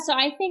So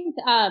I think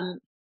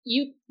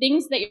you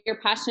things that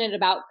you're passionate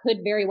about could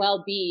very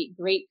well be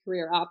great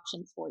career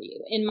options for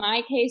you. In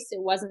my case,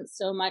 it wasn't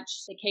so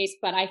much the case,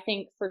 but I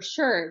think for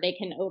sure they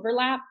can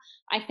overlap.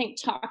 I think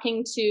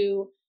talking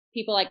to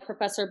people like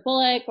Professor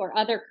Bullock or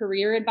other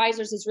career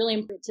advisors is really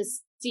important to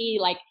see,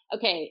 like,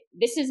 okay,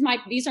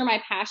 these are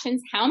my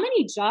passions. How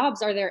many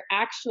jobs are there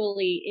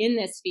actually in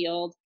this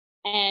field,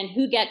 and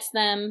who gets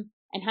them,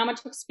 and how much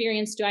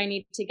experience do I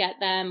need to get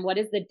them? What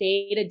does the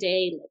day to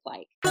day look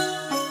like?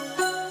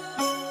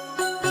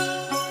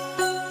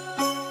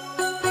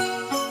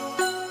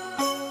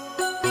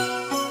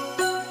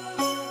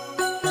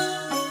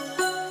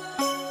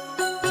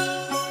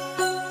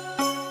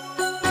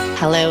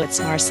 Hello, it's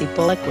Marcy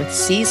Bullock with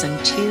Season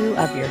 2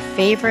 of your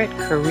favorite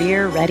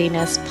career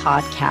readiness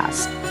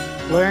podcast.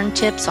 Learn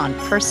tips on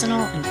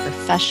personal and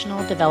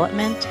professional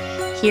development,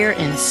 hear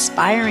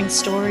inspiring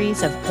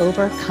stories of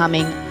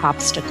overcoming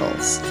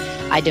obstacles.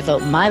 I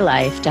devote my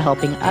life to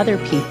helping other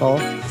people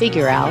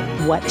figure out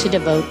what to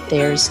devote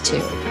theirs to.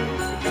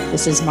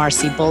 This is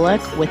Marcy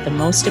Bullock with the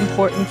most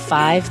important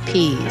 5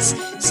 Ps.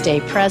 Stay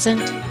present,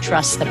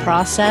 trust the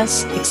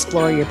process,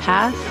 explore your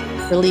path,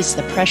 release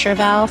the pressure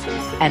valve,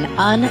 and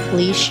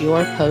unleash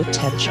your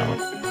potential.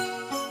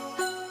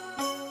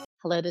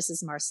 Hello, this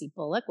is Marcy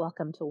Bullock.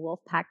 Welcome to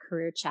Wolfpack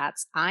Career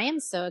Chats. I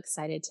am so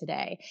excited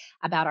today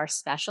about our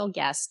special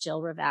guest,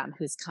 Jill Revem,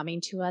 who's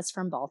coming to us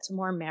from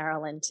Baltimore,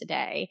 Maryland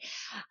today.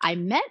 I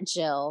met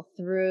Jill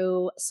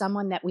through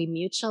someone that we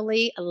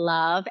mutually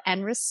love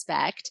and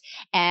respect,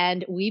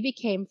 and we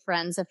became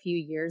friends a few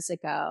years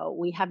ago.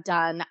 We have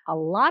done a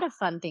lot of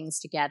fun things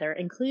together,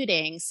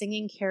 including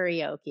singing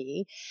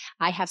karaoke.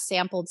 I have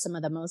sampled some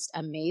of the most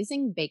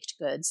amazing baked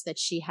goods that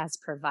she has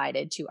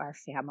provided to our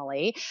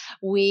family.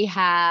 We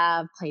have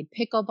played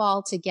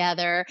pickleball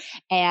together.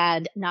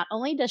 And not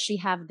only does she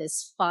have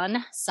this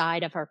fun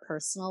side of her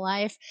personal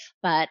life,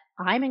 but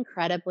I'm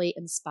incredibly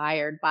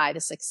inspired by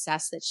the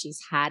success that she's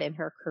had in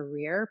her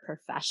career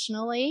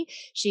professionally.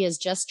 She has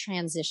just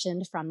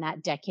transitioned from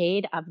that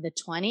decade of the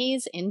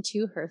 20s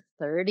into her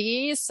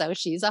 30s. So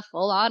she's a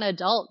full-on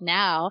adult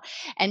now.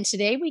 And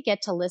today we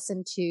get to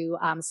listen to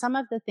some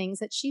of the things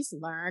that she's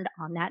learned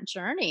on that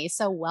journey.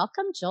 So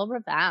welcome, Jill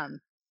Revem.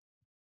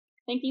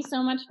 Thank you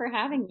so much for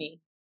having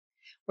me.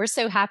 We're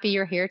so happy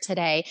you're here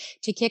today.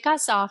 To kick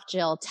us off,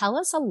 Jill, tell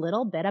us a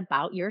little bit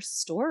about your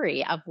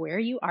story of where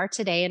you are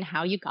today and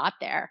how you got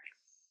there.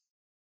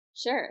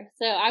 Sure.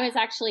 So I was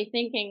actually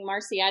thinking,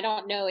 Marcy, I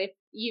don't know if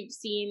you've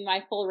seen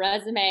my full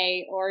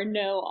resume or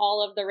know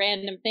all of the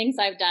random things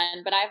I've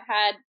done, but I've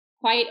had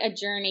quite a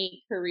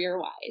journey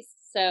career-wise.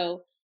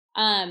 So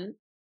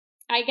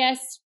I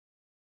guess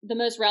the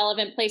most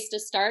relevant place to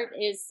start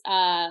is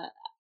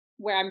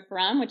where I'm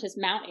from, which is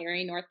Mount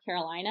Airy, North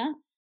Carolina.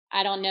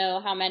 I don't know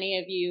how many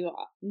of you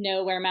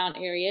know where Mount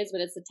Airy is,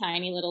 but it's a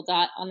tiny little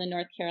dot on the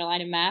North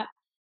Carolina map.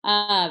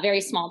 Very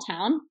small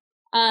town.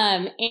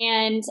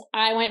 And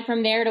I went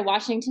from there to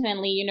Washington and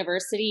Lee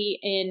University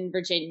in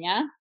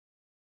Virginia,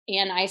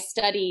 and I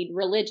studied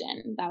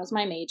religion. That was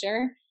my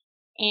major.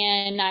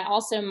 And I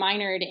also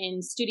minored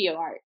in studio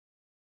art.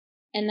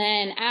 And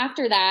then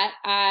after that,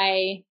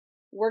 I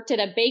worked at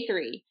a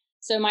bakery.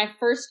 So my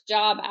first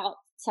job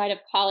outside of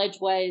college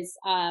was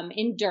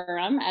in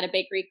Durham at a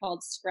bakery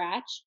called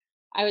Scratch.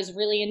 I was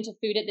really into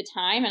food at the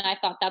time, and I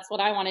thought that's what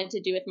I wanted to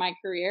do with my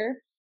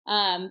career.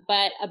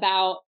 But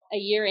about a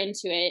year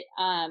into it,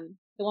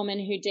 the woman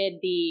who did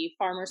the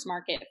farmers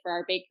market for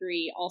our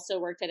bakery also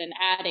worked at an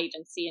ad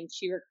agency, and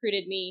she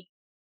recruited me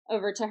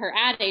over to her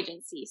ad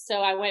agency.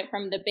 So I went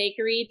from the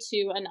bakery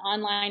to an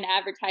online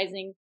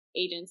advertising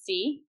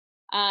agency,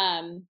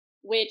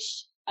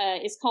 which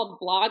is called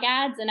Blog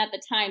Ads. And at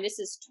the time, this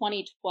is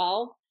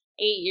 2012.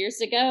 8 years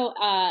ago,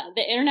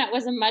 the internet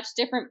was a much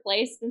different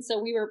place. And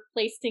so we were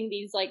placing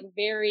these like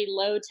very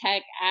low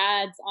tech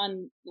ads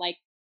on like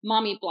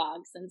mommy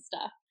blogs and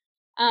stuff.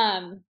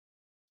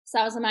 So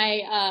that was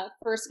my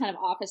first kind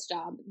of office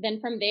job.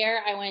 Then from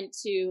there, I went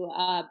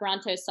to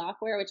Bronto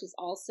Software, which is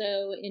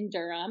also in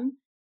Durham,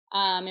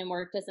 and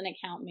worked as an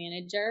account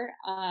manager.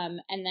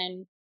 And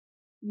then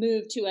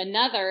moved to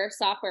another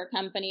software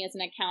company as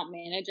an account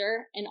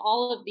manager. And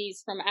all of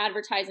these, from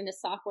advertising to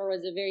software,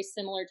 was a very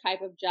similar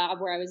type of job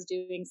where I was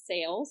doing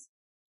sales.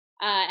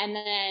 And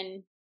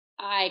then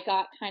I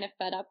got kind of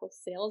fed up with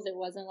sales. It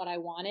wasn't what I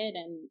wanted,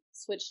 and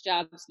switched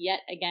jobs yet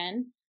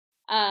again.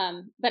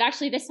 But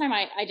actually this time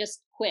I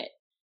just quit,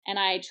 and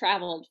I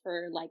traveled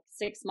for like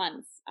 6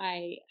 months.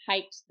 I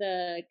hiked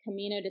the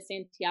Camino de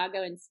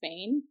Santiago in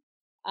Spain.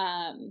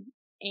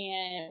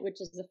 And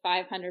which is a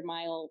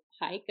 500-mile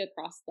hike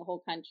across the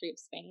whole country of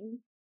Spain.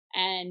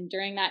 And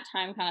during that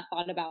time, kind of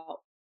thought about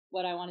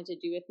what I wanted to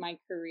do with my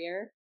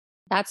career.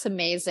 That's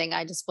amazing.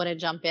 I just want to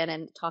jump in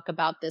and talk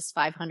about this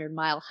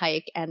 500-mile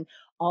hike, and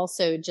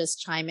also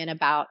just chime in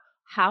about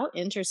how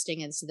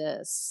interesting is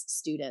this,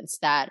 students,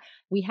 that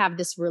we have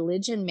this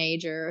religion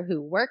major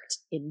who worked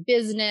in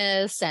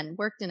business and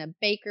worked in a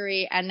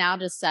bakery and now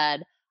just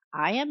said,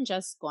 I am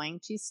just going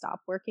to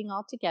stop working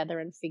altogether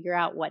and figure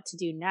out what to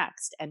do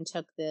next, and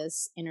took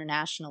this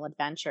international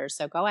adventure.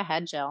 So go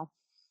ahead, Jill.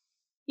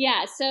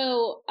 Yeah,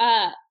 so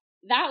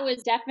that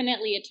was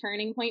definitely a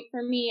turning point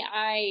for me.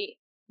 I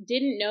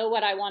didn't know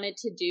what I wanted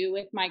to do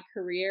with my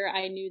career.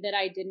 I knew that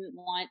I didn't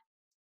want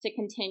to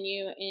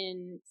continue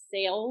in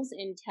sales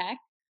in tech,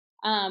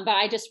 but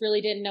I just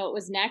really didn't know what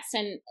was next.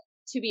 And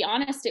to be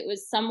honest, it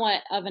was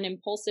somewhat of an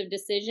impulsive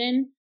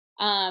decision.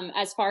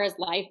 As far as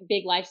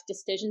big life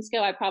decisions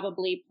go, I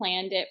probably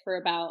planned it for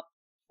about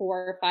 4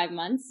 or 5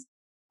 months,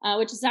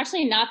 which is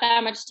actually not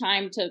that much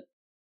time to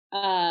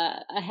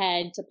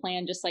ahead to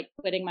plan just like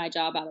quitting my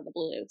job out of the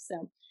blue.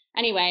 So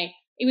anyway,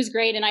 it was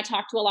great. And I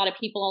talked to a lot of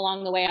people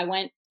along the way. I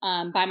went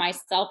by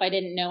myself. I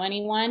didn't know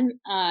anyone.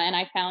 And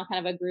I found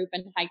kind of a group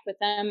and hiked with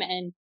them.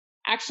 And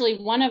actually,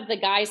 one of the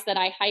guys that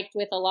I hiked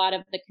with a lot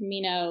of the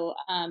Camino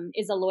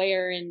is a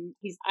lawyer, and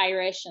he's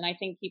Irish. And I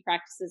think he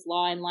practices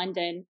law in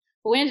London.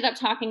 But we ended up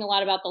talking a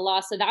lot about the law.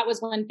 So that was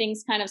when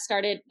things kind of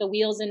started, the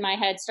wheels in my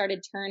head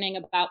started turning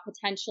about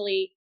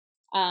potentially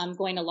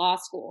going to law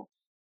school.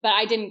 But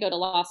I didn't go to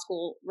law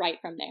school right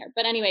from there.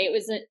 But anyway, it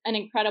was an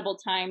incredible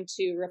time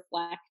to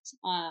reflect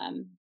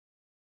on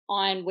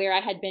where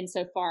I had been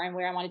so far and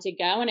where I wanted to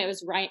go. And it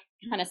was right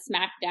kind of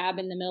smack dab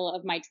in the middle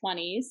of my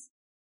 20s.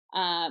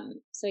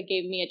 So it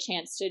gave me a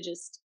chance to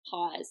just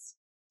pause.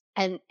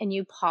 And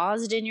you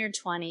paused in your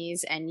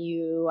 20s and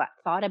you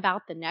thought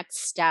about the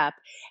next step.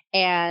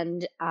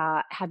 And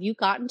have you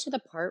gotten to the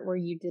part where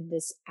you did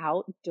this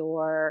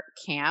outdoor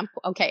camp?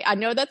 Okay, I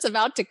know that's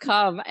about to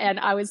come. And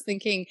I was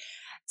thinking,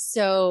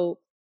 so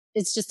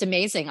it's just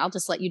amazing. I'll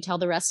just let you tell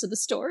the rest of the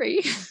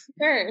story.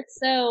 Sure.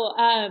 So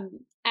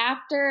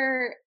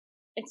after,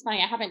 it's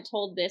funny, I haven't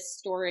told this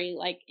story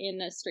like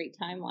in a straight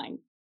timeline,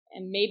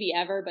 and maybe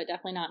ever, but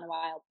definitely not in a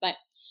while. But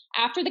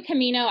after the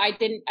Camino,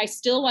 I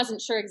still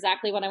wasn't sure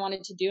exactly what I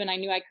wanted to do, and I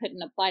knew I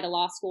couldn't apply to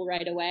law school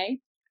right away.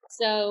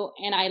 So,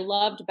 and I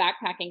loved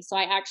backpacking, so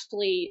I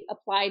actually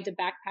applied to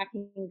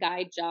backpacking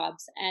guide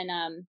jobs.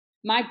 And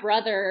my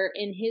brother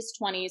in his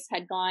 20s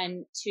had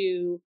gone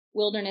to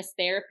wilderness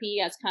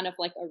therapy as kind of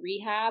like a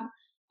rehab.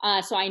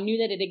 So I knew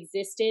that it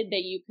existed,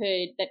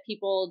 that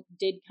people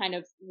did kind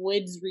of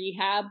woods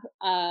rehab,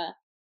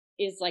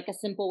 is like a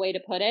simple way to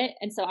put it.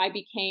 And so I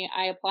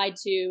applied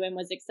to and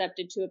was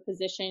accepted to a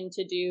position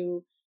to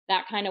do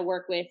that kind of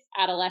work with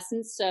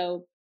adolescents.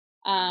 So,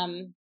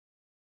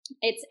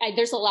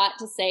 there's a lot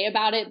to say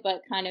about it,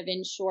 but kind of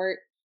in short,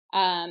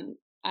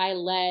 I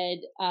led,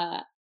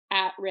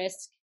 at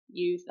risk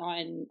youth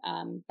on,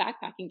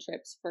 backpacking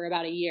trips for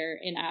about a year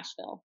in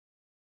Asheville.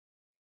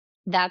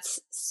 That's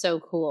so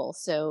cool.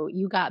 So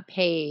you got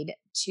paid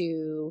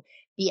to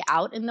be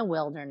out in the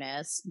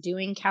wilderness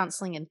doing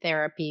counseling and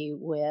therapy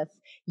with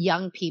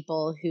young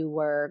people who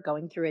were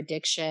going through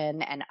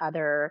addiction and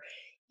other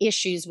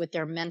issues with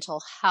their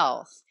mental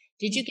health.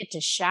 Did you get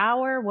to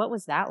shower? What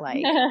was that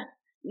like?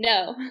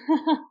 No.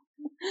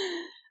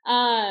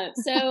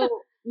 So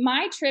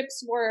my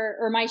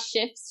my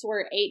shifts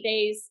were 8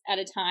 days at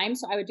a time.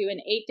 So I would do an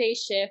 8-day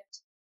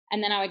shift,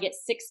 and then I would get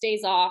 6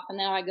 days off, and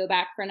then I would go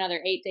back for another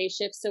 8-day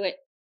shift. So it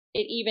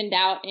evened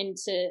out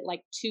into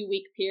like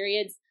 2-week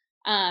periods.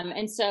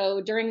 And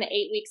so during the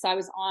 8 weeks I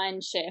was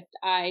on shift,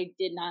 I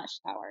did not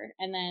shower.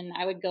 And then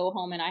I would go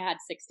home and I had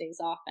 6 days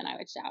off and I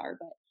would shower.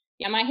 But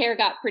yeah, my hair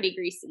got pretty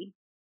greasy.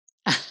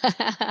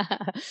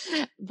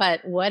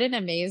 But what an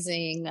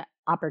amazing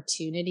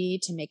opportunity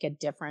to make a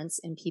difference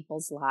in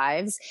people's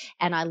lives.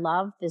 And I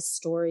love this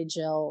story,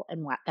 Jill.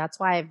 And that's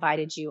why I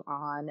invited you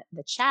on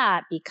the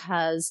chat,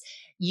 because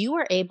you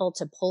were able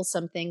to pull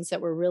some things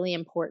that were really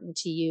important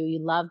to you. You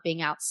love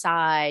being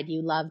outside,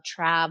 you love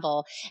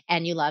travel,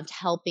 and you loved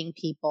helping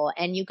people,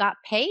 and you got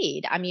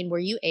paid. I mean, were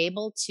you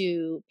able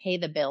to pay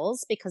the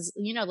bills? Because,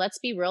 let's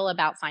be real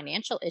about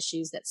financial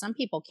issues, that some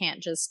people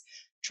can't just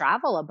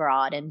travel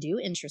abroad and do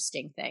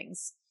interesting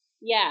things.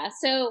 Yeah.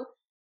 So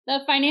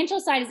the financial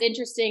side is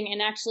interesting. And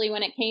actually,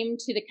 when it came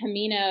to the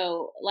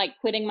Camino, like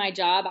quitting my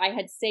job, I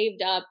had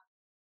saved up,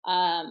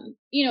 a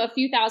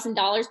few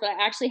 $1,000s, but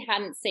I actually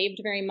hadn't saved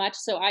very much.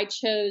 So I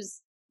chose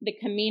the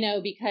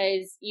Camino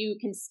because you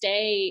can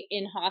stay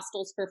in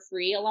hostels for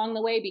free along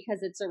the way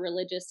because it's a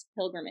religious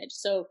pilgrimage.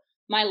 So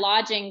my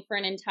lodging for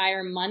an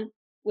entire month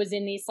was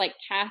in these like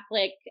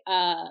Catholic,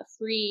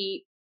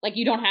 free, like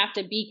you don't have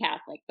to be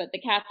Catholic, but the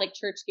Catholic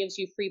Church gives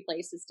you free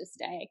places to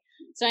stay.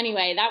 So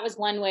anyway, that was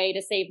one way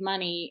to save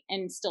money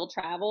and still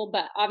travel.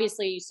 But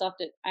obviously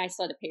I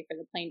still had to pay for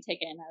the plane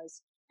ticket, and I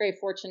was very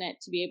fortunate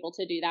to be able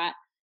to do that.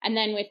 And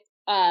then with,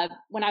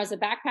 when I was a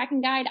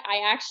backpacking guide,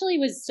 I actually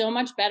was so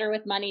much better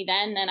with money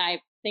then than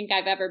I think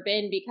I've ever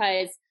been,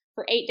 because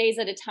for 8 days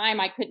at a time,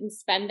 I couldn't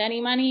spend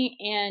any money.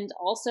 And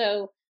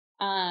also,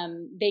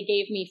 they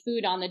gave me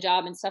food on the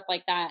job and stuff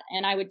like that.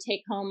 And I would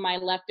take home my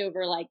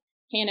leftover like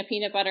can of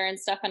peanut butter and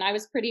stuff. And I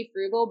was pretty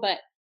frugal, but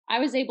I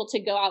was able to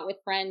go out with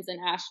friends in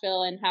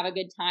Asheville and have a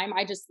good time.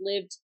 I just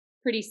lived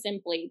pretty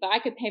simply, but I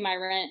could pay my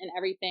rent and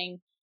everything.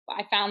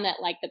 But I found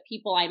that like the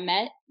people I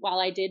met while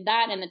I did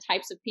that and the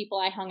types of people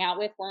I hung out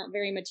with weren't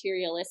very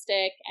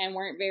materialistic and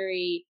weren't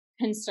very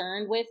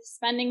concerned with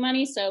spending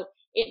money. So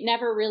it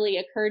never really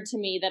occurred to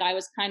me that I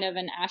was kind of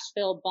an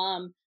Asheville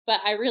bum,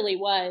 but I really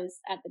was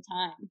at the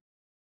time.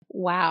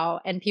 Wow.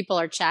 And people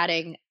are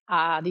chatting.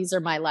 These are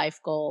my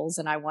life goals,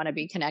 and I want to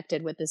be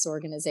connected with this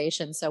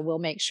organization. So we'll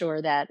make sure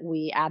that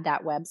we add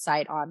that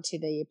website onto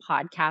the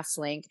podcast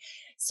link.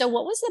 So,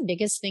 what was the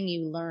biggest thing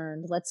you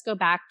learned? Let's go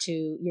back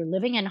to you're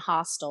living in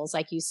hostels,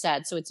 like you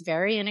said. So, it's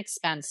very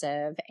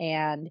inexpensive,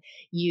 and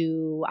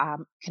you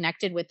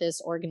connected with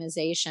this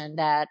organization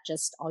that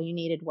just all you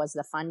needed was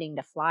the funding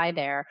to fly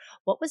there.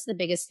 What was the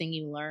biggest thing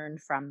you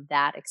learned from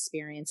that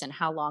experience, and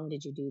how long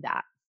did you do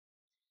that?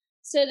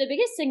 So the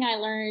biggest thing I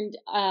learned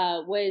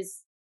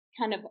was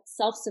kind of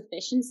self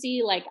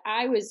sufficiency. Like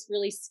I was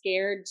really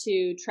scared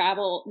to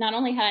travel. Not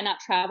only had I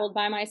not traveled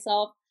by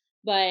myself,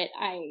 but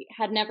I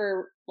had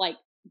never like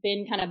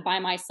been kind of by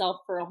myself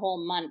for a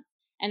whole month.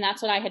 And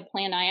that's what I had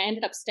planned. I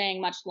ended up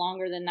staying much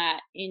longer than that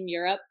in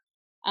Europe.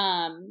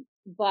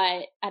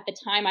 But at the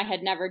time I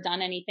had never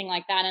done anything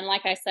like that. And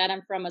like I said,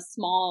 I'm from a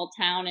small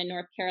town in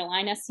North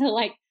Carolina. So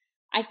like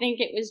I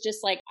think it was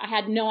just like I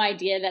had no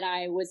idea that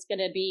I was going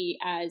to be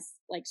as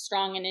like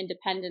strong and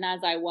independent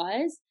as I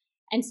was.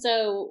 And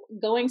so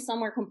going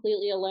somewhere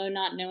completely alone,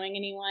 not knowing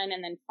anyone,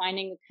 and then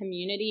finding a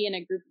community and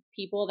a group of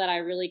people that I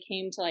really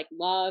came to like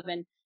love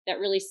and that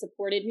really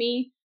supported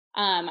me,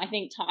 I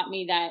think taught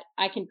me that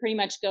I can pretty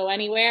much go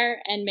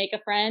anywhere and make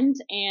a friend,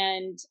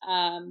 and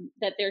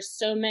that there's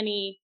so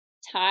many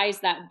ties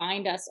that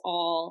bind us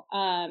all,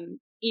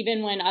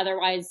 even when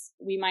otherwise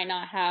we might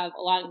not have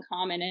a lot in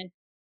common. And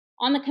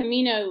on the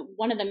Camino,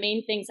 one of the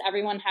main things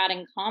everyone had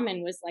in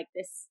common was like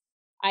this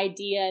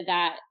idea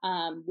that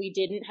we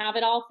didn't have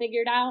it all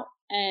figured out.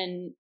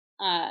 And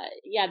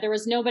yeah, there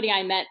was nobody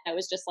I met that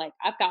was just like,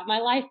 I've got my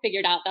life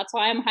figured out. That's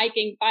why I'm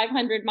hiking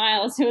 500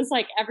 miles. It was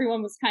like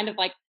everyone was kind of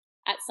like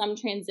at some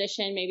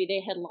transition. Maybe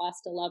they had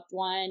lost a loved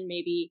one.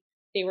 Maybe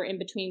they were in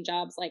between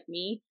jobs like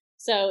me.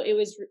 So it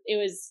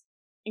was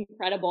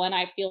incredible. And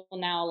I feel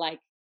now like,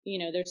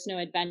 there's no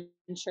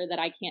adventure that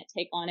I can't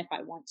take on if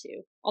I want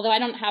to. Although I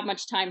don't have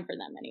much time for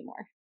them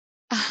anymore.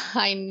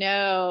 I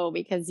know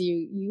because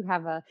you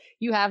have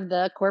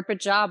the corporate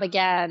job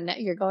again.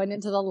 You're going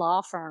into the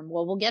law firm.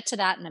 Well, we'll get to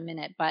that in a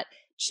minute, but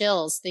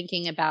chills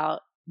thinking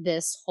about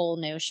this whole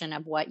notion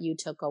of what you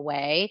took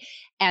away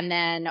and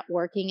then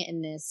working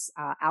in this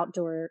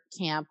outdoor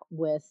camp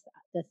with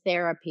the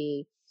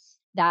therapy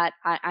that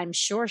I'm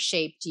sure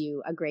shaped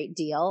you a great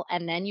deal.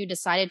 And then you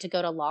decided to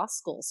go to law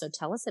school. So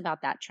tell us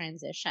about that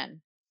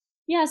transition.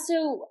 Yeah,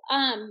 so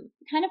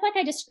kind of like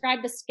I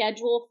described the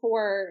schedule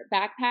for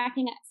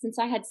backpacking, since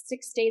I had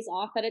 6 days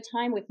off at a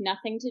time with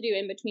nothing to do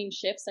in between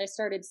shifts, I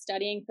started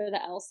studying for the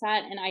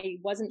LSAT, and I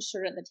wasn't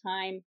sure at the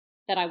time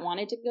that I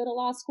wanted to go to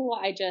law school.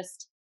 I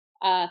just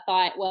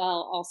thought,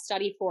 well, I'll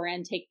study for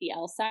and take the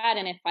LSAT,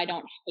 and if I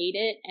don't hate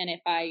it and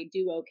if I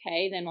do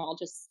okay, then I'll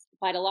just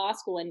apply to law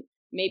school, and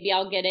maybe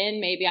I'll get in,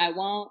 maybe I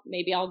won't,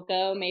 maybe I'll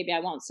go, maybe I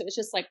won't. So it's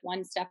just like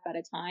one step at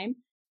a time.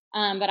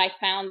 But I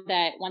found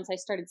that once I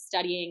started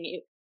studying,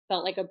 it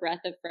felt like a breath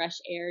of fresh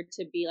air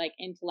to be like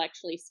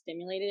intellectually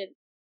stimulated.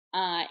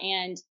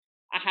 And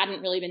I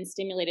hadn't really been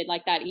stimulated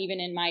like that, even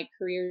in my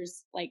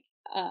careers, like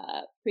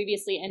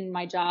previously in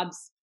my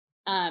jobs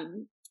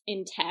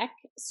in tech.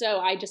 So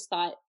I just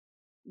thought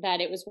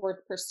that it was worth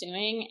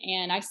pursuing.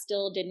 And I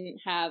still didn't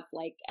have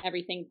like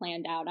everything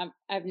planned out.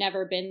 I've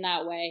never been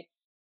that way,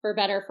 for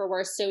better for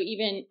worse. So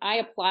even I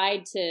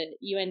applied to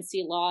UNC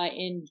Law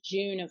in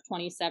June of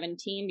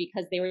 2017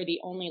 because they were the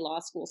only law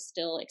school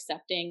still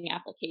accepting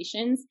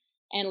applications,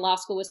 and law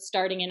school was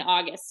starting in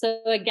August. So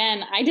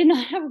again, I did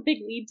not have a big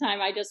lead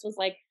time. I just was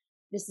like,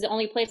 this is the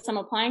only place I'm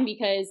applying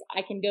because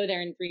I can go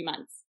there in 3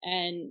 months.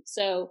 And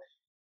so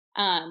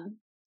um,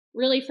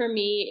 really for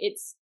me,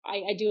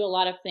 I do a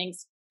lot of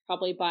things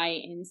probably by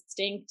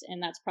instinct,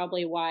 and that's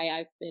probably why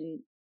I've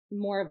been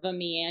more of a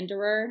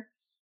meanderer.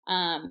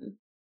 Um,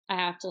 I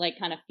have to like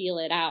kind of feel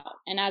it out.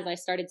 And as I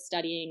started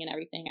studying and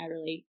everything,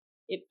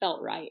 it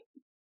felt right.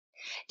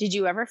 Did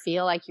you ever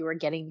feel like you were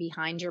getting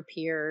behind your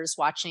peers,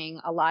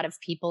 watching a lot of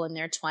people in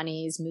their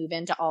 20s move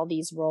into all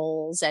these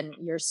roles? And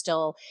you're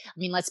still, I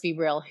mean, let's be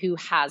real, who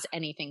has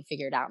anything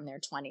figured out in their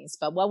 20s?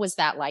 But what was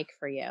that like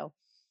for you?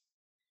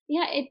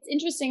 Yeah, it's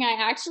interesting.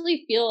 I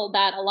actually feel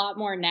that a lot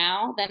more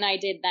now than I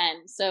did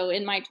then. So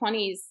in my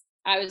 20s,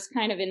 I was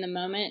kind of in the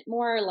moment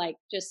more, like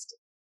just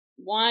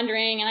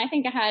wandering. And I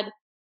think I had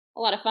a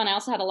lot of fun. I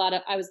also had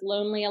I was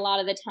lonely a lot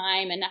of the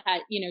time and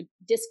had,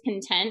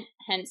 discontent,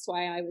 hence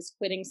why I was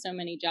quitting so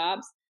many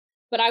jobs.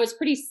 But I was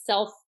pretty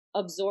self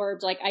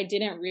absorbed. Like I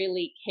didn't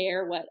really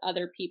care what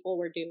other people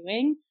were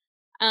doing.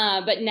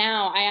 But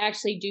now I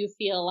actually do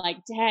feel like,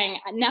 dang,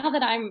 now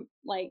that I'm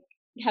like,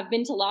 have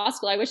been to law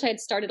school, I wish I had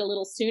started a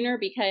little sooner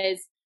because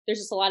there's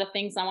just a lot of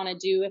things I want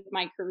to do with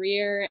my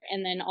career.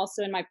 And then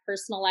also in my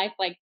personal life,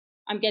 like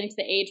I'm getting to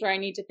the age where I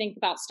need to think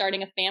about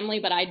starting a family,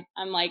 but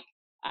I'm like,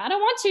 I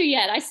don't want to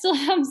yet. I still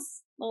have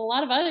a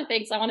lot of other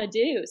things I want to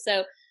do.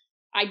 So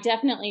I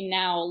definitely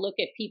now look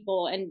at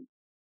people, and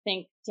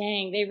think,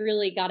 dang, they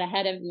really got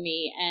ahead of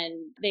me and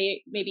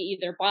they maybe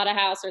either bought a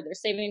house or they're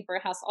saving for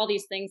a house, all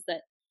these things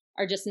that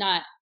are just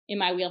not in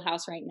my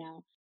wheelhouse right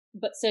now.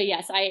 But so,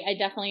 yes, I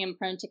definitely am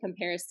prone to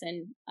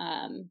comparison.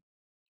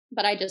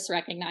 But I just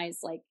recognize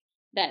like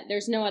that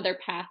there's no other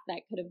path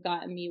that could have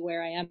gotten me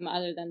where I am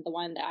other than the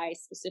one that I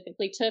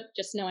specifically took,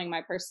 just knowing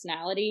my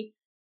personality.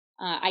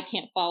 I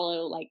can't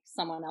follow like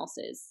someone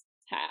else's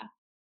path.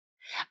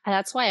 And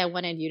that's why I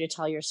wanted you to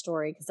tell your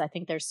story because I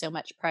think there's so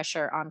much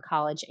pressure on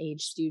college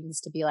age students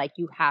to be like,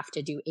 you have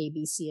to do A,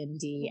 B, C, and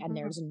D, and Mhm.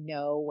 there's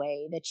no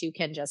way that you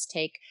can just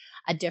take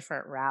a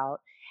different route.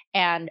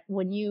 And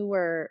when you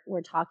were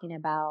talking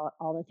about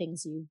all the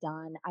things you've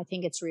done, I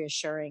think it's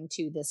reassuring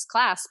to this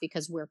class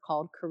because we're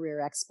called career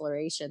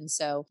exploration.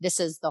 So this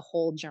is the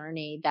whole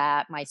journey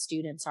that my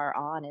students are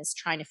on is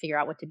trying to figure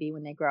out what to be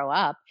when they grow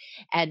up.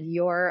 And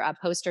you're a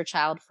poster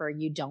child for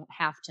you don't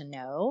have to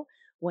know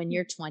when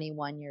you're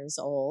 21 years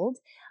old.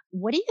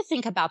 What do you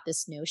think about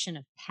this notion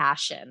of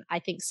passion? I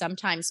think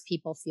sometimes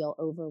people feel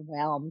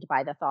overwhelmed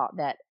by the thought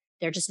that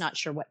they're just not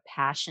sure what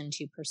passion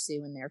to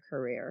pursue in their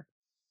career.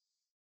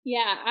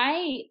 Yeah,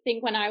 I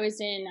think when I was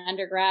in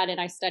undergrad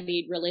and I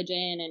studied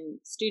religion and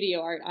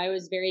studio art, I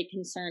was very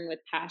concerned with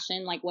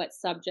passion, like what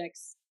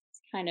subjects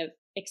kind of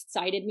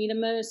excited me the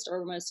most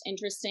or were most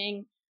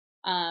interesting.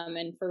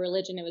 And for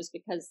religion, it was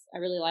because I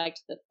really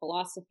liked the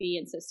philosophy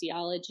and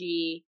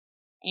sociology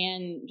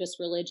and just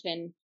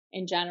religion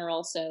in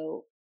general.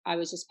 So I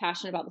was just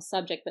passionate about the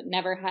subject, but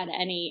never had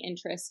any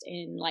interest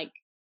in like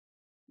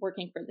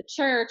working for the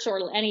church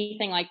or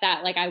anything like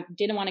that. Like I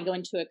didn't want to go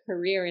into a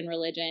career in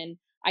religion.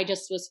 I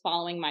just was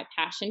following my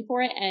passion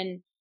for it.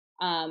 And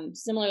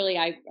similarly,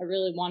 I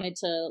really wanted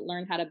to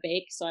learn how to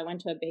bake. So I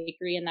went to a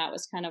bakery and that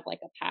was kind of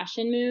like a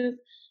passion move.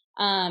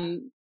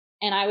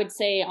 And I would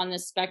say on the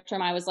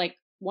spectrum, I was like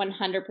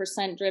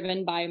 100%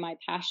 driven by my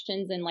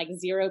passions and like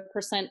 0%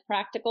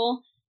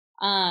 practical.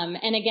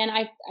 And again,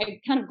 I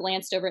kind of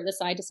glanced over at the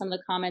side to some of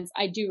the comments.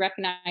 I do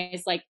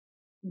recognize like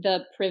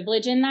the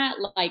privilege in that,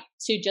 like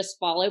to just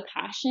follow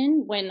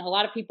passion when a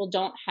lot of people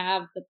don't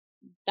have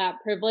that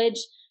privilege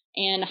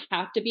and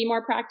have to be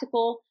more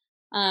practical.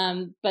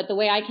 But the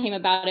way I came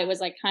about it was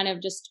like kind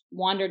of just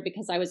wandered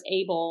because I was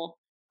able.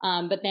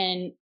 But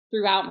then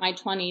throughout my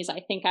 20s,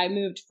 I think I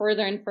moved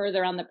further and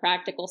further on the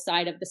practical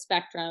side of the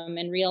spectrum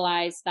and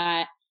realized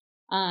that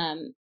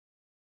um,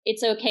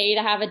 it's okay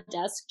to have a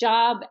desk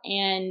job.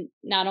 And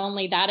not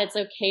only that, it's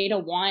okay to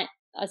want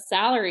a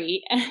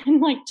salary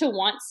and like to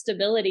want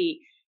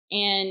stability.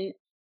 And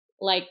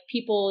like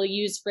people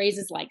use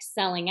phrases like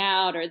selling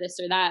out or this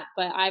or that,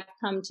 but I've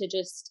come to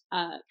just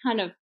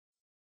kind of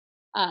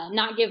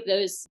not give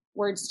those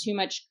words too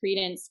much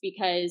credence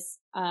because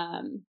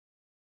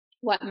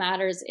what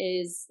matters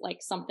is like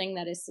something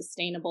that is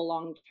sustainable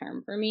long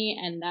term for me,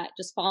 and that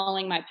just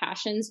following my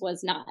passions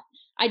was not.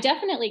 I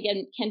definitely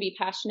can be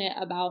passionate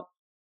about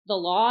the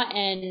law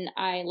and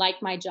I like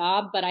my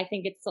job, but I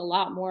think it's a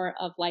lot more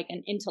of like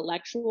an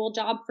intellectual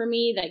job for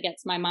me that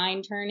gets my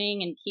mind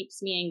turning and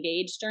keeps me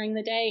engaged during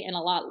the day, and a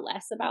lot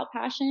less about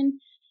passion.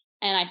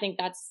 And I think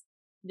that's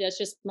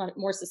just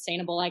more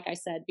sustainable, like I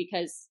said,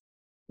 because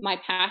my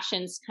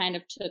passions kind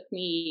of took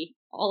me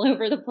all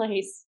over the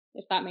place,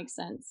 if that makes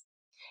sense.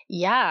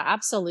 Yeah,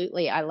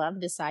 absolutely. I love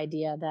this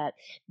idea that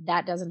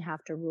that doesn't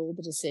have to rule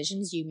the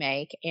decisions you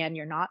make and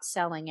you're not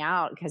selling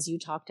out because you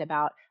talked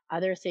about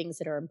other things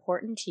that are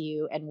important to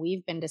you. And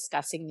we've been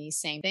discussing these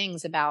same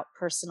things about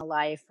personal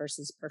life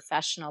versus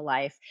professional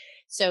life.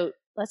 So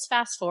let's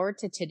fast forward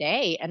to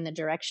today and the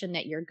direction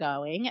that you're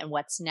going and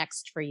what's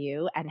next for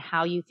you and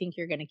how you think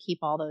you're going to keep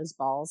all those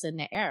balls in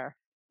the air.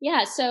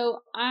 Yeah,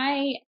 so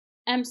I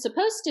am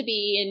supposed to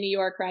be in New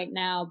York right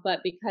now, but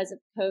because of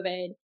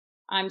COVID,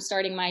 I'm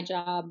starting my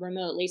job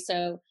remotely.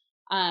 So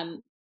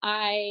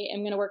I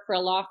am going to work for a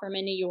law firm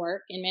in New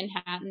York, in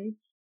Manhattan,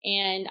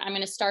 and I'm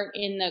going to start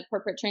in the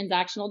corporate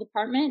transactional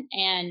department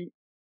and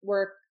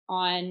work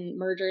on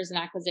mergers and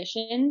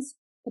acquisitions,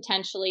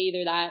 potentially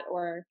either that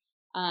or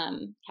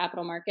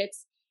capital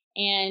markets.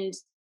 And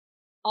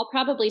I'll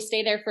probably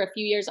stay there for a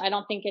few years. I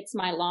don't think it's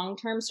my long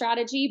term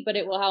strategy, but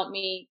it will help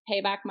me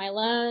pay back my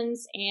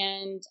loans.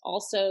 And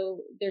also,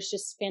 there's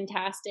just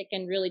fantastic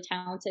and really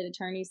talented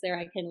attorneys there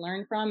I can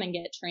learn from and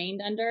get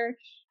trained under.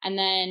 And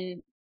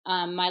then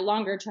my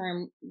longer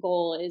term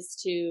goal is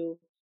to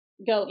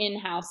go in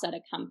house at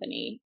a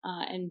company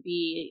and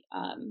be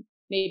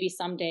maybe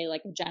someday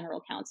like a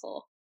general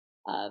counsel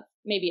of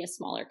maybe a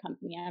smaller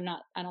company.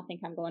 I don't think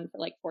I'm going for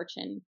like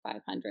Fortune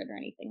 500 or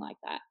anything like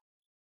that.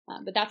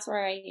 But that's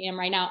where I am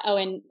right now. Oh,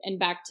 and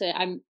back to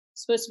I'm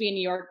supposed to be in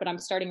New York, but I'm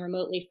starting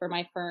remotely for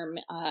my firm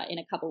in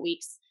a couple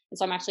weeks, and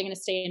so I'm actually going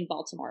to stay in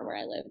Baltimore where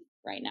I live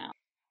right now.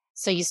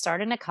 So you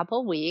start in a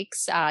couple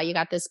weeks. You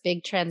got this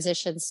big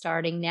transition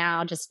starting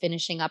now, just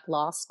finishing up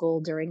law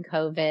school during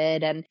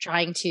COVID and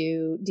trying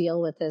to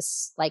deal with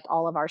this, like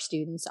all of our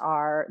students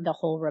are, the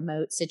whole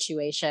remote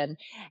situation.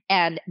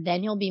 And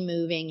then you'll be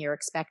moving. You're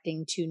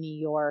expecting to New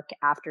York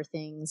after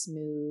things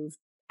move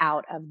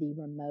out of the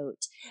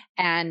remote.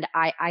 And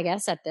I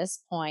guess at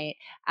this point,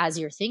 as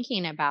you're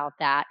thinking about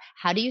that,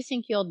 how do you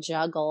think you'll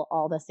juggle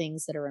all the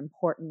things that are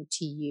important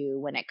to you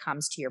when it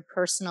comes to your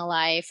personal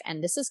life?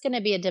 And this is going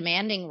to be a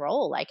demanding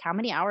role. Like, how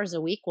many hours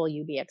a week will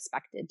you be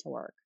expected to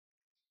work?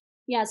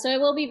 Yeah, so it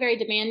will be very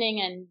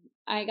demanding, and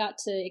I got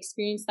to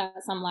experience that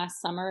some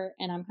last summer,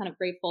 and I'm kind of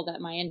grateful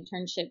that my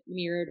internship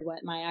mirrored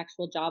what my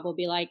actual job will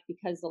be like,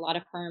 because a lot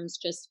of firms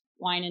just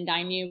wine and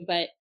dine you,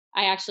 but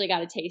I actually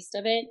got a taste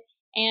of it.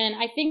 And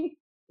I think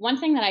one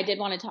thing that I did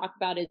want to talk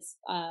about is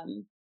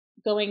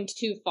going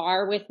too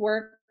far with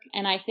work.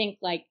 And I think,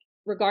 like,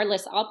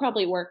 regardless, I'll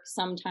probably work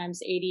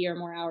sometimes 80 or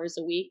more hours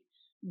a week,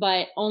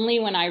 but only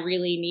when I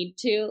really need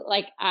to.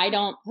 Like, I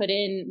don't put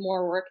in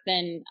more work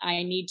than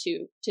I need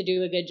to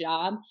do a good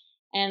job.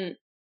 And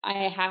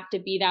I have to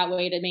be that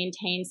way to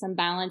maintain some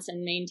balance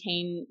and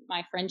maintain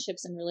my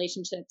friendships and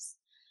relationships.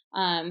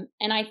 And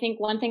I think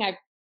one thing I've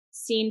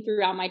seen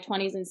throughout my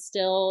 20s and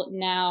still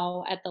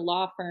now at the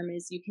law firm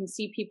is you can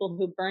see people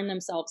who burn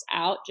themselves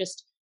out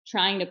just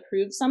trying to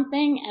prove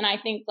something. And I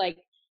think, like,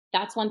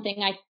 that's one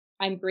thing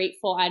I'm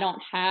grateful I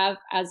don't have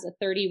as a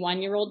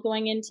 31-year-old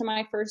going into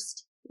my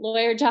first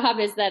lawyer job,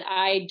 is that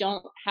I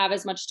don't have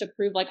as much to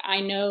prove. Like,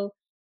 I know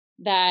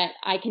that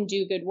I can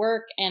do good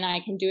work and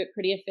I can do it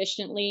pretty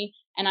efficiently,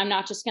 and I'm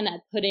not just going to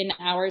put in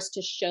hours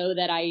to show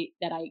that I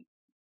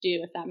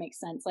do, if that makes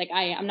sense. Like,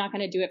 I'm not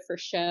going to do it for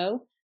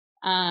show.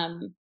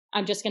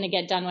 I'm just going to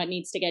get done what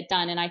needs to get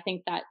done. And I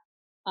think that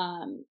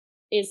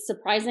is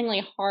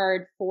surprisingly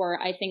hard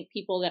for, I think,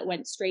 people that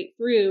went straight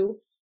through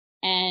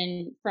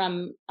and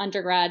from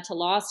undergrad to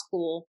law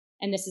school,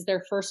 and this is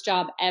their first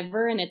job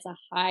ever, and it's a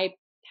high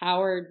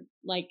powered,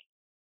 like,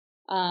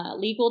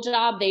 legal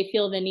job. They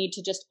feel the need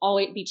to just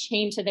always be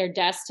chained to their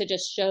desk to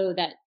just show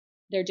that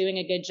they're doing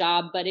a good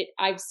job. But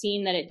I've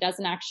seen that it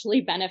doesn't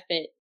actually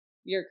benefit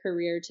your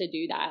career to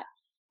do that.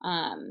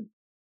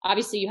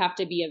 Obviously, you have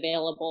to be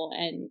available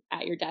and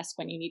at your desk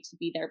when you need to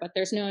be there, but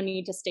there's no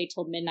need to stay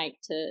till midnight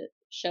to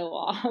show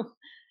off.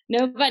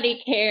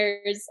 Nobody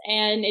cares,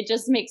 and it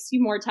just makes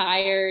you more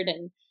tired.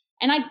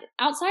 And I,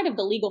 outside of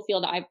the legal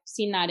field, I've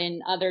seen that in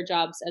other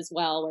jobs as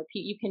well, where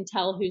you can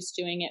tell who's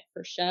doing it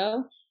for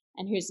show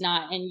and who's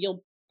not, and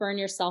you'll burn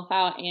yourself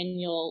out, and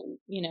you'll,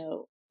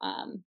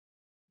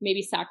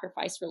 maybe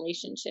sacrifice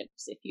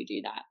relationships if you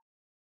do that.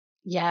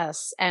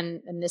 Yes,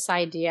 and this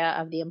idea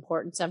of the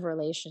importance of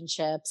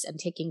relationships and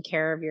taking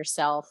care of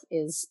yourself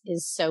is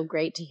so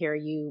great to hear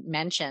you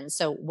mention.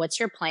 So, what's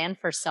your plan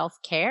for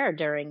self-care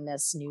during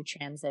this new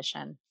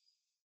transition?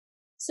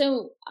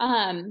 So,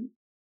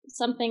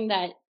 something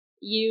that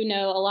you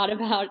know a lot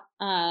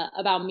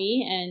about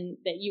me, and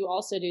that you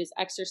also do, is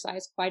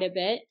exercise quite a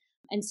bit.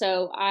 And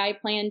so I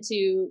plan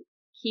to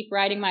keep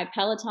riding my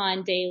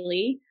Peloton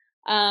daily,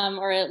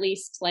 or at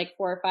least like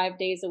 4 or 5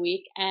 days a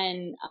week.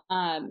 And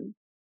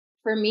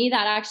for me,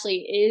 that actually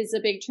is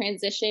a big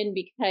transition,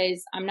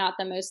 because I'm not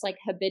the most, like,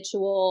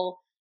 habitual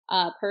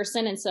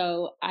person, and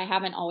so I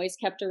haven't always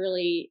kept a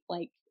really,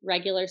 like,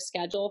 regular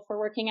schedule for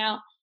working out.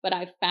 But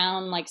I've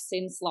found, like,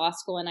 since law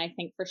school, and I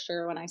think for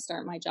sure when I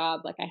start my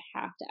job, like, I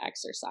have to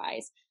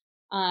exercise.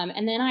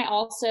 And then I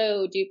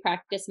also do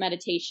practice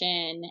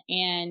meditation,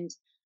 and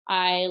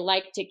I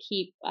like to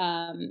keep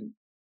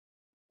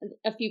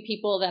a few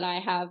people that I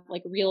have,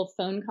 like, real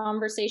phone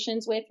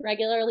conversations with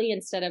regularly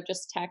instead of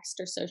just text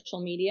or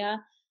social media,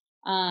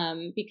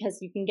 because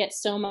you can get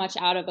so much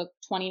out of a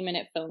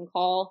 20-minute phone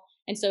call.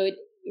 And so,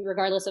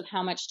 regardless of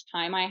how much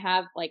time I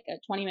have, like, a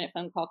 20-minute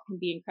phone call can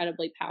be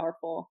incredibly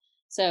powerful.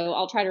 So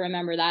I'll try to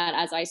remember that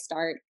as I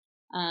start.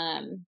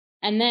 And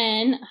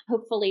then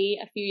hopefully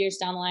a few years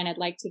down the line, I'd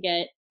like to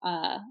get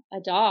a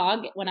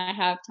dog when I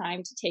have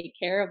time to take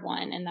care of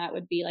one. And that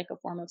would be like a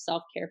form of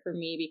self care for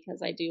me,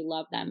 because I do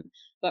love them.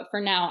 But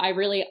for now,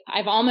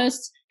 I've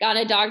almost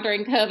gotten a dog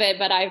during COVID,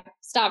 but I've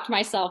stopped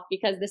myself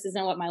because this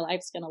isn't what my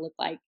life's going to look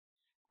like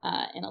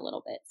in a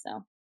little bit.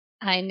 So.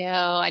 I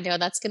know.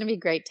 That's going to be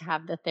great to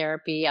have the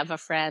therapy of a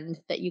friend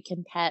that you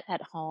can pet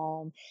at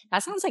home.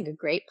 That sounds like a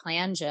great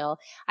plan, Jill.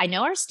 I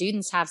know our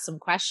students have some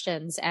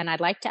questions, and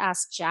I'd like to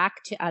ask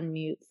Jack to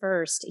unmute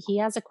first. He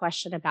has a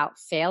question about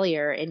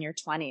failure in your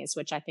 20s,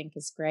 which I think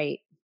is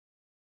great.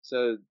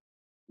 So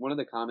one of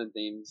the common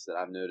themes that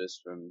I've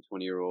noticed from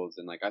 20-year-olds,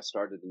 and like I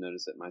started to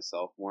notice it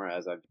myself more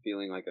as I'm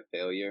feeling like a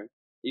failure,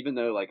 even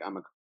though like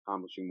I'm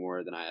accomplishing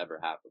more than I ever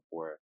have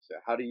before. So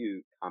how do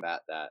you combat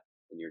that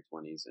in your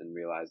 20s and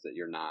realize that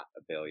you're not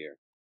a failure?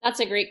 That's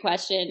a great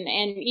question.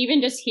 And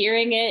even just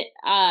hearing it,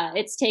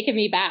 it's taken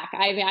me back.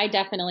 I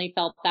definitely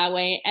felt that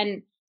way.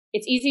 And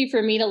it's easy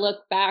for me to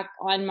look back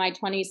on my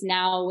 20s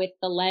now with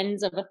the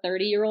lens of a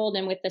 30-year-old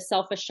and with the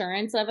self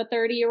assurance of a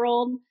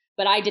 30-year-old.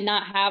 But I did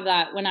not have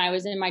that when I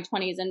was in my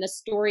 20s. And the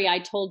story I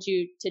told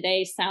you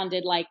today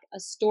sounded like a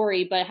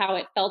story, but how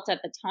it felt at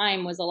the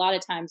time was, a lot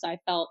of times I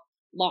felt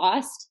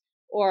lost,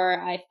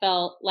 or I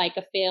felt like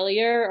a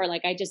failure, or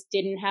like I just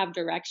didn't have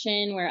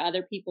direction where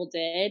other people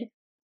did.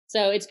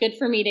 So it's good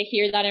for me to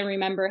hear that and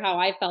remember how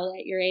I felt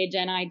at your age.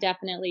 And I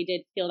definitely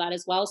did feel that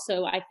as well.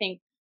 So I think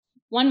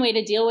one way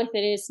to deal with it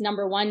is,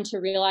 number one, to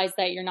realize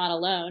that you're not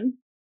alone,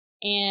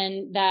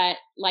 and that,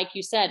 like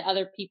you said,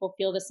 other people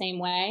feel the same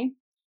way.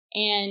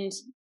 And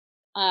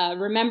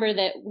remember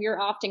that we're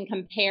often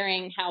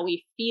comparing how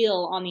we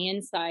feel on the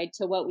inside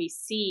to what we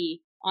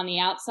see on the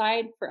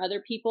outside for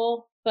other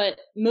people. But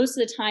most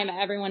of the time,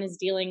 everyone is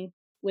dealing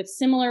with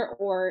similar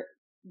or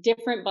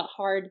different but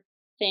hard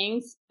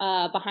things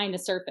behind the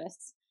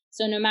surface.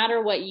 So no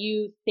matter what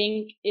you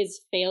think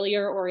is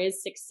failure or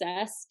is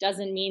success,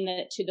 doesn't mean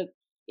that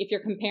if you're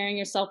comparing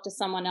yourself to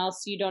someone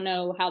else, you don't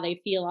know how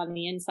they feel on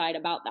the inside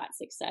about that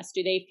success.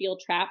 Do they feel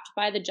trapped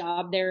by the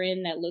job they're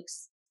in that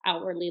looks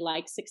outwardly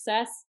like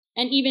success?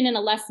 And even in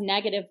a less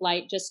negative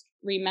light, just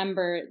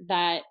remember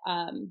that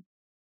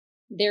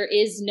there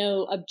is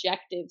no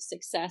objective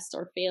success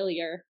or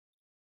failure.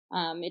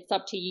 It's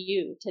up to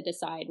you to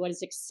decide what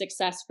is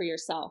success for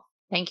yourself.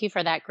 Thank you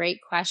for that great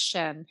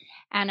question.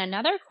 And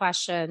another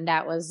question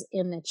that was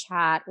in the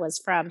chat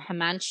was from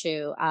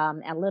Himanshu,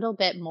 a little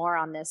bit more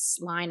on this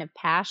line of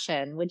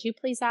passion. Would you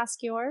please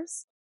ask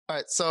yours? All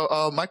right.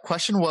 So my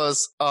question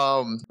was,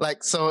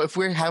 so if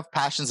we have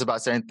passions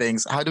about certain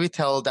things, how do we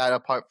tell that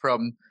apart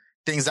from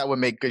things that would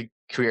make good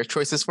career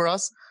choices for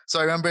us? So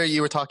I remember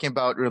you were talking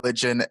about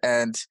religion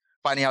and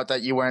finding out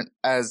that you weren't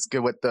as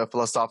good with the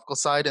philosophical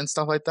side and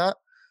stuff like that.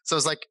 So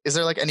it's like, is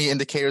there like any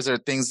indicators or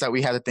things that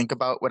we had to think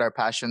about with our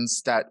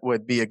passions that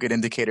would be a good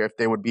indicator if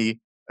they would be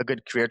a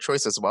good career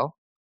choice as well?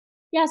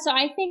 Yeah, so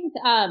I think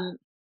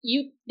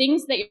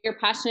things that you're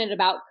passionate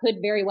about could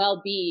very well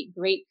be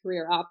great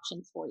career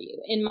options for you.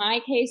 In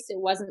my case, it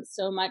wasn't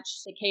so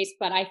much the case,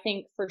 but I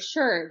think for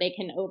sure they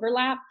can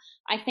overlap.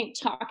 I think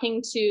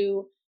talking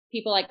to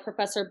people like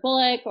Professor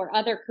Bullock or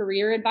other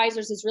career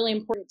advisors is really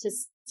important to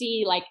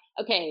see, like,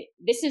 okay,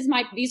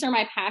 these are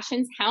my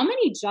passions. How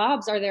many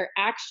jobs are there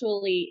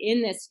actually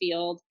in this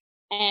field,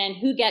 and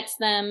who gets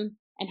them,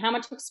 and how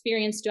much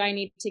experience do I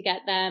need to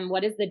get them?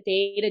 What does the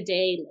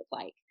day-to-day look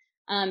like?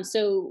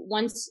 So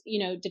once,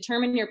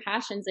 determine your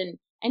passions, and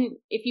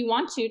if you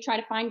want to, try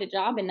to find a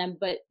job in them,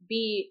 but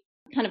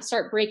kind of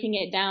start breaking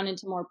it down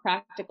into more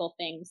practical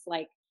things,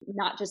 like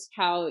not just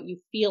how you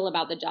feel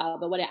about the job,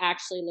 but what it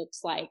actually looks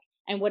like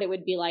and what it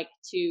would be like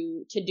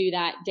to do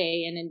that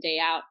day in and day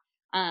out.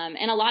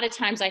 And a lot of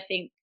times I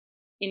think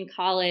in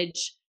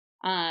college,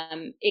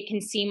 it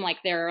can seem like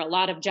there are a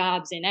lot of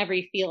jobs in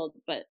every field,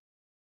 but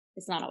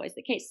it's not always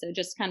the case. So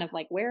just kind of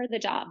like, where are the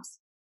jobs?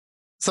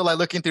 So like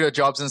looking through the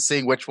jobs and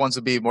seeing which ones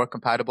would be more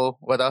compatible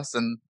with us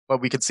and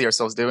what we could see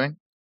ourselves doing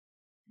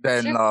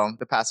than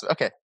the past.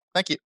 Okay,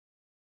 thank you.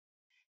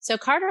 So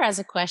Carter has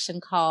a question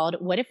called,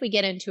 what if we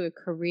get into a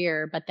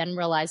career but then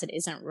realize it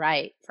isn't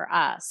right for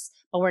us,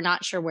 but we're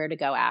not sure where to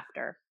go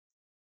after?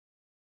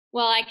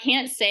 Well, I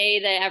can't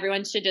say that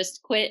everyone should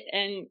just quit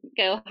and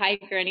go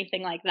hike or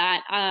anything like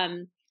that.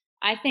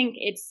 I think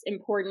it's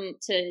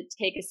important to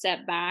take a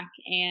step back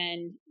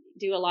and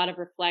do a lot of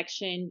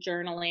reflection,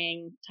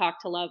 journaling,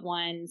 talk to loved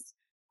ones,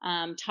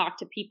 talk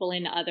to people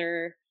in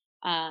other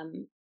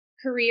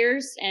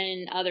careers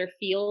and other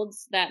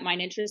fields that might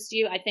interest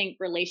you. I think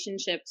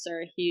relationships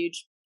are a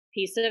huge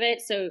piece of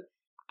it. So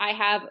I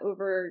have,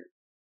 over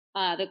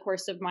the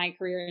course of my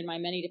career and my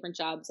many different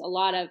jobs, a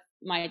lot of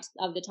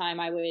the time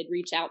I would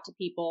reach out to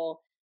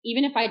people,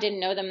 even if I didn't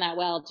know them that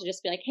well, to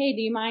just be like, hey,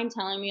 do you mind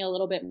telling me a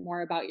little bit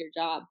more about your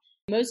job?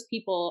 Most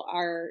people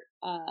are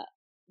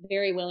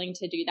very willing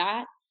to do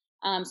that.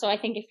 So I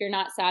think if you're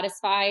not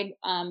satisfied,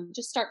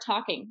 just start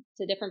talking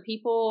to different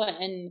people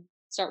and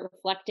start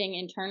reflecting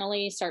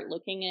internally, start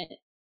looking at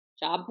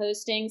job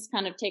postings,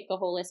 kind of take a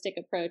holistic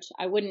approach.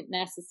 I wouldn't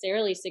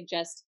necessarily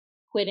suggest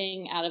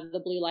quitting out of the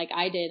blue like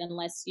I did,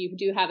 unless you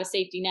do have a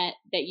safety net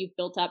that you've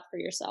built up for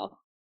yourself.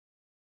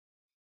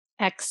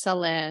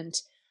 Excellent.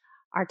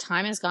 Our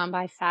time has gone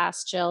by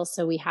fast, Jill,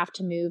 so we have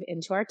to move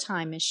into our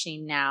time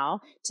machine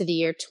now to the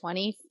year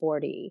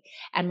 2040.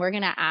 And we're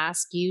going to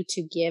ask you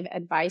to give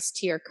advice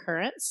to your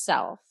current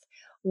self.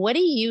 What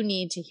do you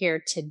need to hear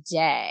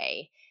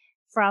today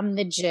from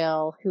the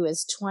Jill who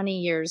is 20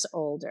 years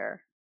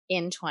older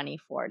in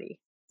 2040?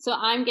 So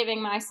I'm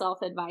giving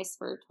myself advice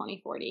for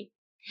 2040.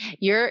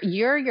 You're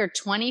your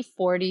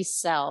 2040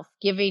 self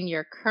giving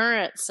your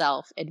current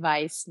self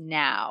advice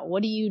now.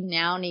 What do you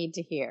now need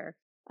to hear?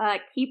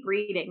 Keep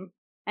reading,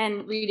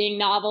 and reading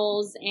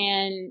novels,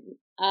 and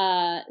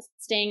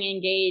staying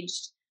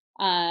engaged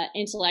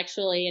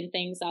intellectually in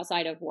things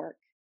outside of work.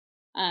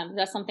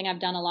 That's something I've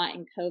done a lot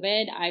in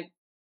COVID. I've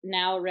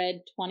now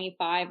read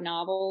 25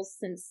 novels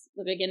since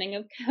the beginning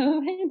of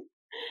COVID.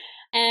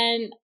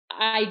 And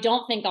I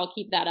don't think I'll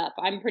keep that up.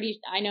 I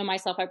know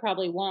myself, I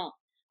probably won't.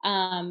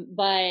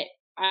 But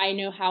I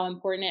know how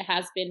important it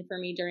has been for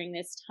me during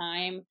this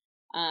time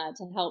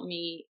to help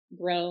me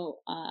grow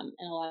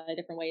in a lot of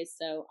different ways.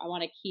 So I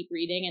want to keep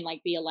reading and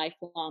be a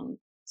lifelong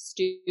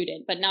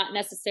student, but not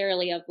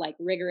necessarily of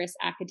rigorous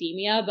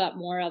academia, but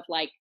more of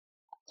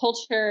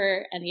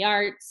culture and the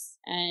arts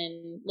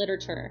and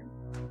literature.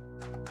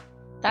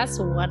 That's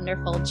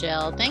wonderful,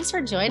 Jill. Thanks for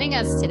joining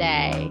us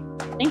today.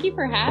 Thank you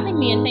for having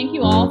me, and thank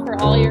you all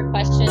for all your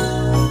questions.